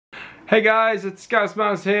Hey guys, it's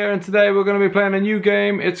ScouseMouse here, and today we're going to be playing a new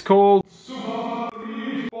game. It's called Super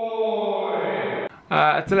Meat Boy.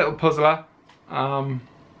 It's a little puzzler. I'll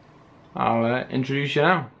introduce you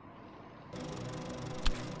now.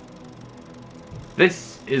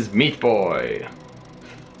 This is Meat Boy.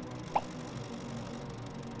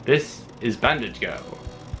 This is Bandage Girl.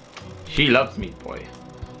 She loves Meat Boy.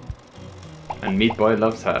 And Meat Boy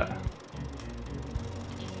loves her.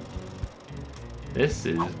 This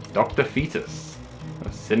is Dr. Fetus,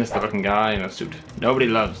 a sinister looking guy in a suit. Nobody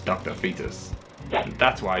loves Dr. Fetus, and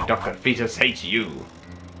that's why Dr. Fetus hates you.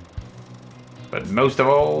 But most of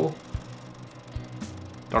all,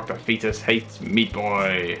 Dr. Fetus hates Meat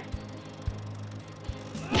Boy.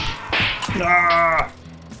 Ah!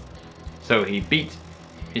 So he beat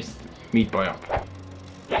his Meat Boy up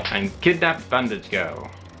and kidnapped Bandage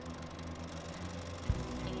Girl.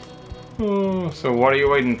 Oh, so what are you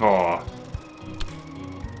waiting for?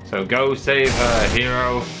 So go save her,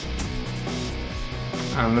 hero.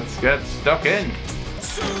 And let's get stuck in.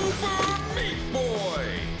 Super Meat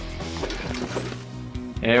Boy!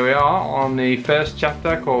 Here we are on the first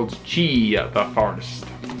chapter called Chi the Forest.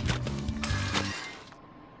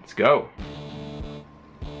 Let's go.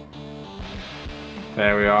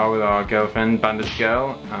 There we are with our girlfriend, Bandage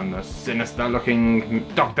Girl, and the sinister looking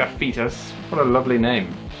Dr. Fetus. What a lovely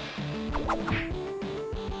name.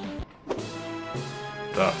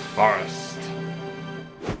 The forest.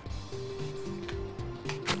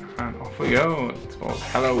 And off we go. It's called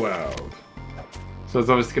Hello World. So it's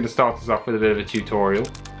obviously going to start us off with a bit of a tutorial.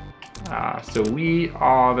 So we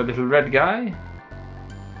are the little red guy.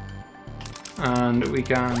 And we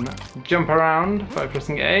can jump around by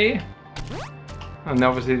pressing A. And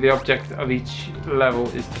obviously the object of each level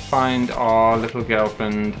is to find our little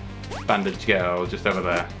girlfriend, Bandage Girl, just over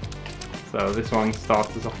there. So this one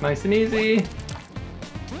starts us off nice and easy.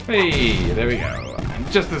 Hey, there we go.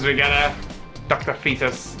 And just as we get her, Dr.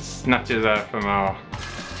 Fetus snatches her from our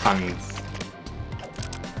hands.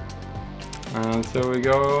 And so we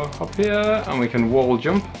go up here and we can wall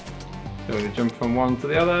jump. So we jump from one to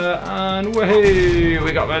the other and way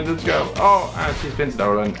we got Bandage Girl. Oh, and she's been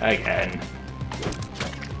stolen again.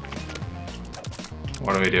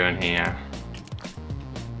 What are we doing here?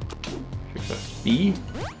 Press B.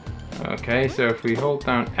 Okay, so if we hold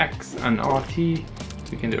down X and RT,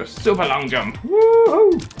 we can do a super long jump.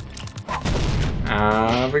 Woohoo!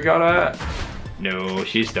 We got her. No,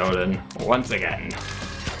 she's stolen once again.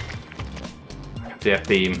 That's their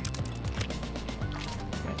theme.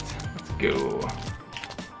 Let's go.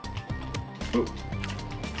 Ooh.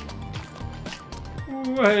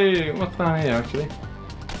 Ooh, hey, what's that here actually?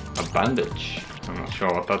 A bandage. I'm not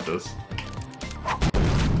sure what that does.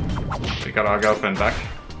 We got our girlfriend back.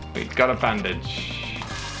 We got a bandage.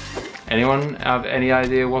 Anyone have any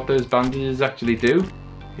idea what those bandages actually do?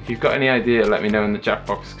 If you've got any idea, let me know in the chat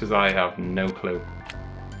box, because I have no clue.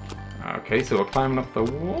 Okay, so we're climbing up the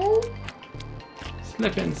wall.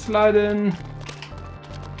 Slipping, sliding.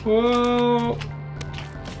 Whoa.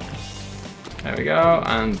 There we go,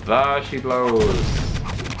 and there she blows.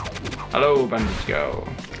 Hello, Bandage Girl.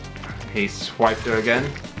 He swiped her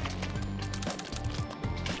again.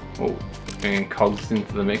 Oh, bringing cogs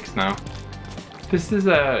into the mix now. This is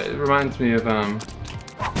it reminds me of there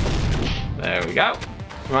we go.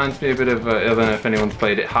 Reminds me a bit of I don't know if anyone's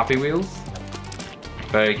played it, Happy Wheels.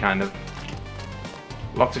 Very kind of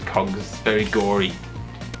lots of cogs, very gory,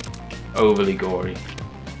 overly gory.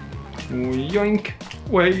 Yoink!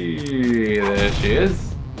 Way there she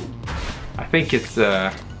is. I think it's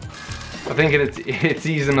it's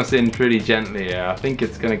easing us in pretty gently here. I think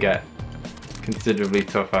it's gonna get considerably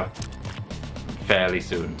tougher fairly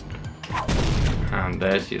soon. And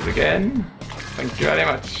there she is again. Thank you very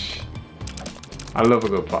much. I love a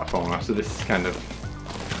good platformer, so this is kind of,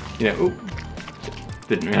 you know, ooh,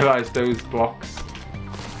 didn't realise those blocks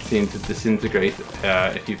seem to disintegrate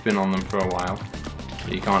if you've been on them for a while.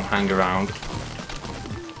 So you can't hang around.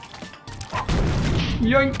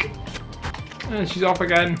 Yoink! And she's off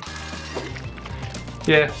again.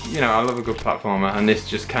 Yeah, you know, I love a good platformer, and this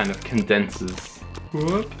just kind of condenses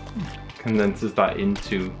that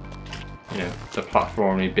into, you know, the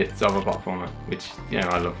platformy bits of a platformer, which, you know,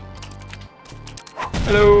 I love.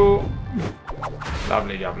 Hello!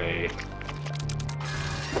 Lovely, lovely.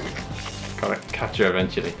 Gotta catch her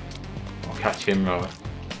eventually. Or catch him rather.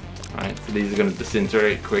 Right, so these are gonna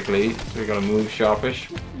disintegrate quickly, so we gotta move sharpish.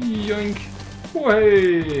 Yoink!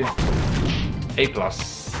 Way! A+.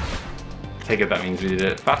 Take it that means we did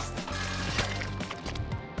it fast.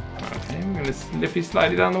 Okay, we're gonna slippy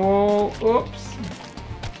slidey down the wall. Oops!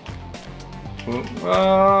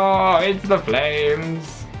 Oh, into the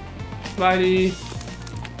flames! Slidey.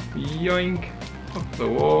 Yoink. Up the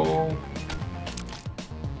wall.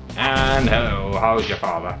 And hello, how's your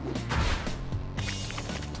father?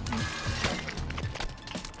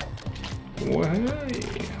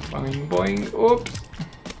 Boing, boing. Oops.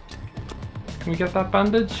 Can we get that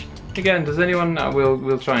bandage? Again, does anyone...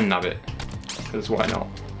 we'll try and nab it. Because why not?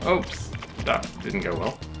 Oops. That didn't go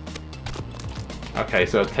well. Okay,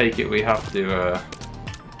 so I take it we have to...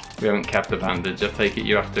 we haven't kept the bandage. I take it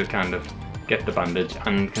you have to kind of get the bandage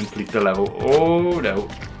and complete the level. Oh no.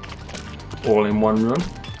 All in one run.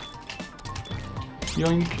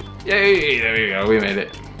 Yoink. Yay! There we go. We made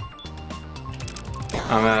it.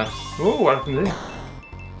 Oh, what happened there?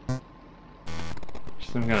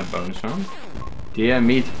 Some kind of bonus round. Dear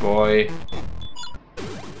meat boy.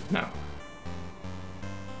 No.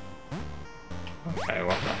 Okay,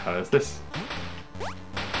 what the hell is this?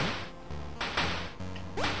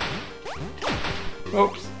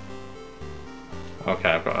 Oops. Okay,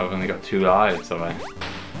 I've only got 2 lives, have I?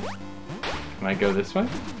 Can I go this way? No,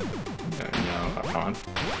 I can't.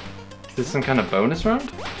 Is this some kind of bonus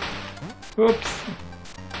round? Oops.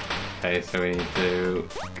 Okay, so we need to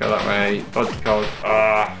go that way. Body code.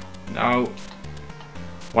 Ah, no.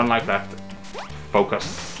 1 life left.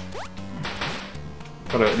 Focus.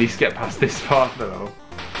 Gotta at least get past this part though.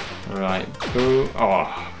 Right. Boo.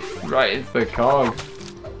 Oh, right into the cog.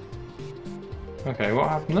 Okay, what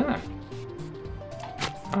happened there?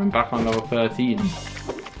 I'm back on level 13.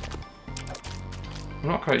 I'm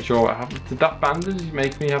not quite sure what happened. Did that bandage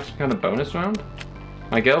make me have some kind of bonus round?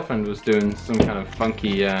 My girlfriend was doing some kind of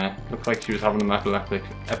funky, looked like she was having an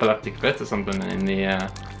epileptic fit or something in the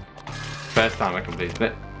first time I completed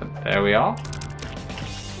it. But there we are.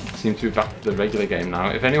 Seem to be back to the regular game now.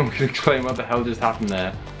 If anyone could explain what the hell just happened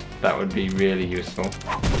there, that would be really useful.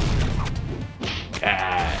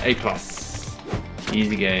 Yeah, A+.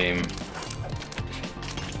 Easy game.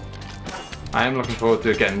 I am looking forward to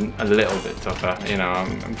it getting a little bit tougher. You know,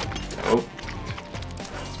 oh.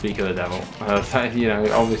 Speak of the devil. You know,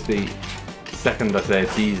 obviously, second I say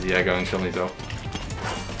it's easy, I go and kill myself.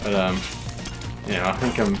 But you know, I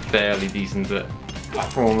think I'm fairly decent at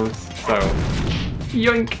platformers, so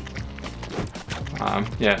yoink.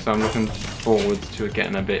 Yeah, so I'm looking forward to it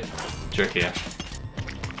getting a bit trickier.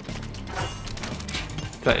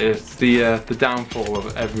 That is the downfall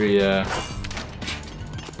of every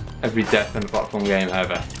death in a platform game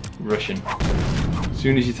ever. Rushing. As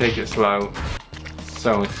soon as you take it slow.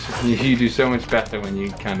 So much, you do so much better when you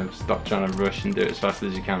kind of stop trying to rush and do it as fast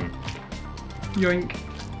as you can. Yoink.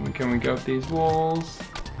 Can we go up these walls?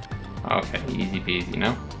 Okay, easy peasy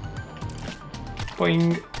now.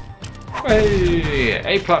 Boing. Hey,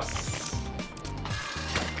 A+.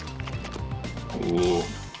 Ooh,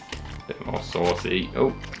 bit more saucy.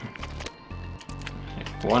 Oh.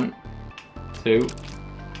 1, 2,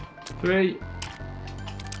 3.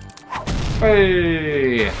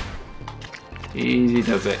 Hey. Easy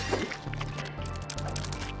does it.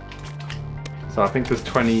 So I think there's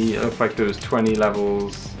 20, it looks like there was 20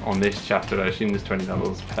 levels on this chapter. I assume there's 20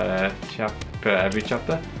 levels per every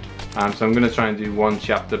chapter. So I'm going to try and do 1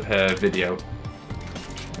 chapter per video.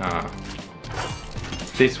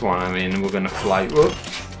 This one, I mean, we're going to fly, whoops,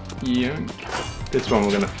 yoink. This one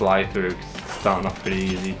we're going to fly through, starting off pretty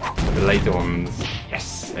easy. The later ones,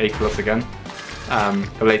 yes, A+ again.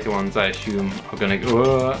 The later ones I assume are going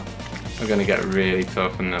to get really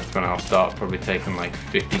tough, and that's when I'll start probably taking like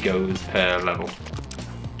 50 goes per level.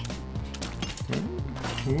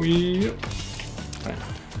 Right.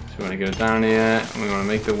 So we want to go down here, and we want to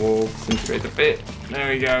make the wall disintegrate a bit. There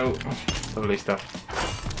we go. Lovely stuff.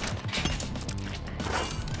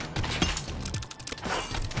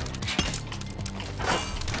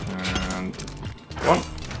 And 1.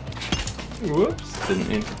 Whoops, didn't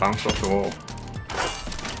mean to bounce off the wall.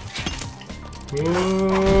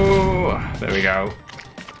 Ooh, there we go.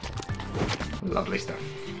 Lovely stuff.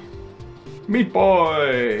 Meat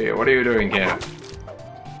boy, what are you doing here?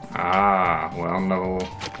 Ah, we're on level,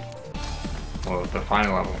 well, the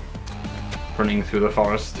final level. Running through the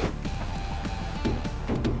forest.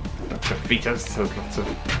 Lots of fetus, so lots of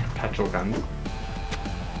petrol guns.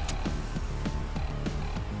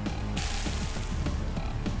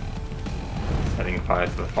 Setting fire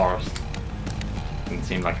to the forest. Doesn't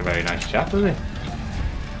seem like a very nice chap, does he?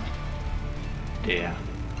 Dear.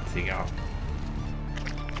 Where's he go?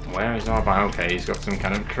 Where is our bow? Okay, he's got some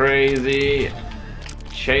kind of crazy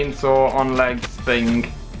chainsaw on legs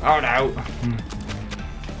thing. Oh no!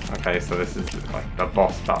 Okay, so this is like the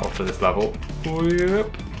boss battle for this level.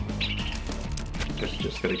 Yep.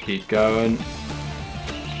 Just gonna keep going.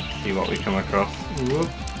 See what we come across. Whoop.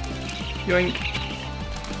 Yoink.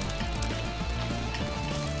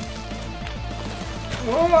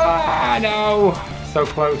 Oh, no! So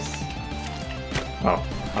close. Well,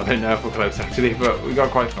 I don't know if we're close actually, but we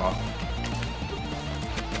got quite far.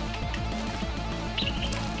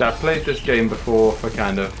 So I played this game before for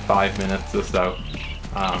kind of 5 minutes or so.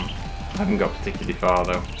 I haven't got particularly far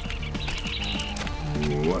though.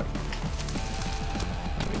 What?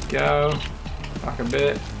 There we go. Back a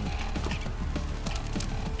bit.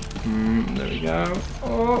 There we go.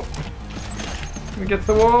 Oh! Can we get to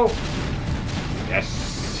the wall?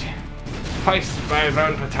 Yes! Hoist by his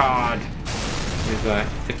own petard!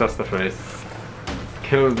 If that's the phrase.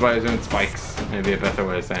 Killed by his own spikes. Maybe a better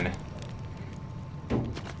way of saying it.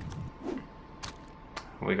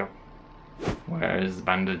 We go. Where is the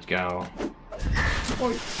bandage girl?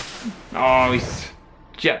 Oh, he's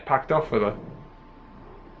jetpacked off with her.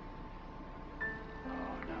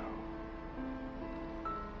 Oh no.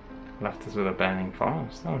 Left us with a burning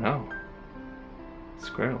forest. Oh no.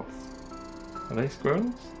 Squirrels. Are they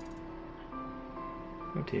squirrels?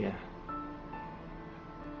 Oh dear.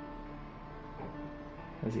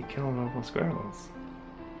 Has he killed all the squirrels?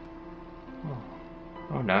 Oh.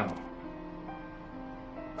 Oh no.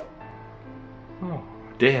 Oh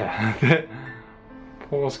dear.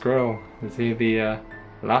 Poor squirrel. Is he the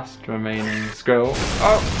last remaining squirrel?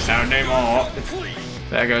 Oh, no more.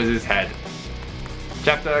 There goes his head.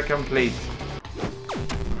 Chapter complete.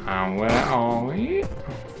 And where are we?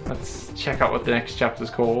 Let's check out what the next chapter's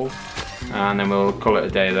called, and then we'll call it a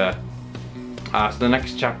day there. So the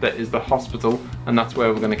next chapter is the hospital, and that's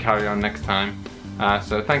where we're going to carry on next time.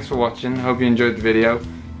 So thanks for watching. Hope you enjoyed the video.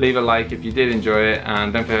 Leave a like if you did enjoy it,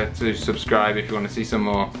 and don't forget to subscribe if you want to see some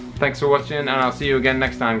more. Thanks for watching, and I'll see you again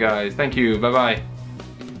next time, guys. Thank you. Bye bye.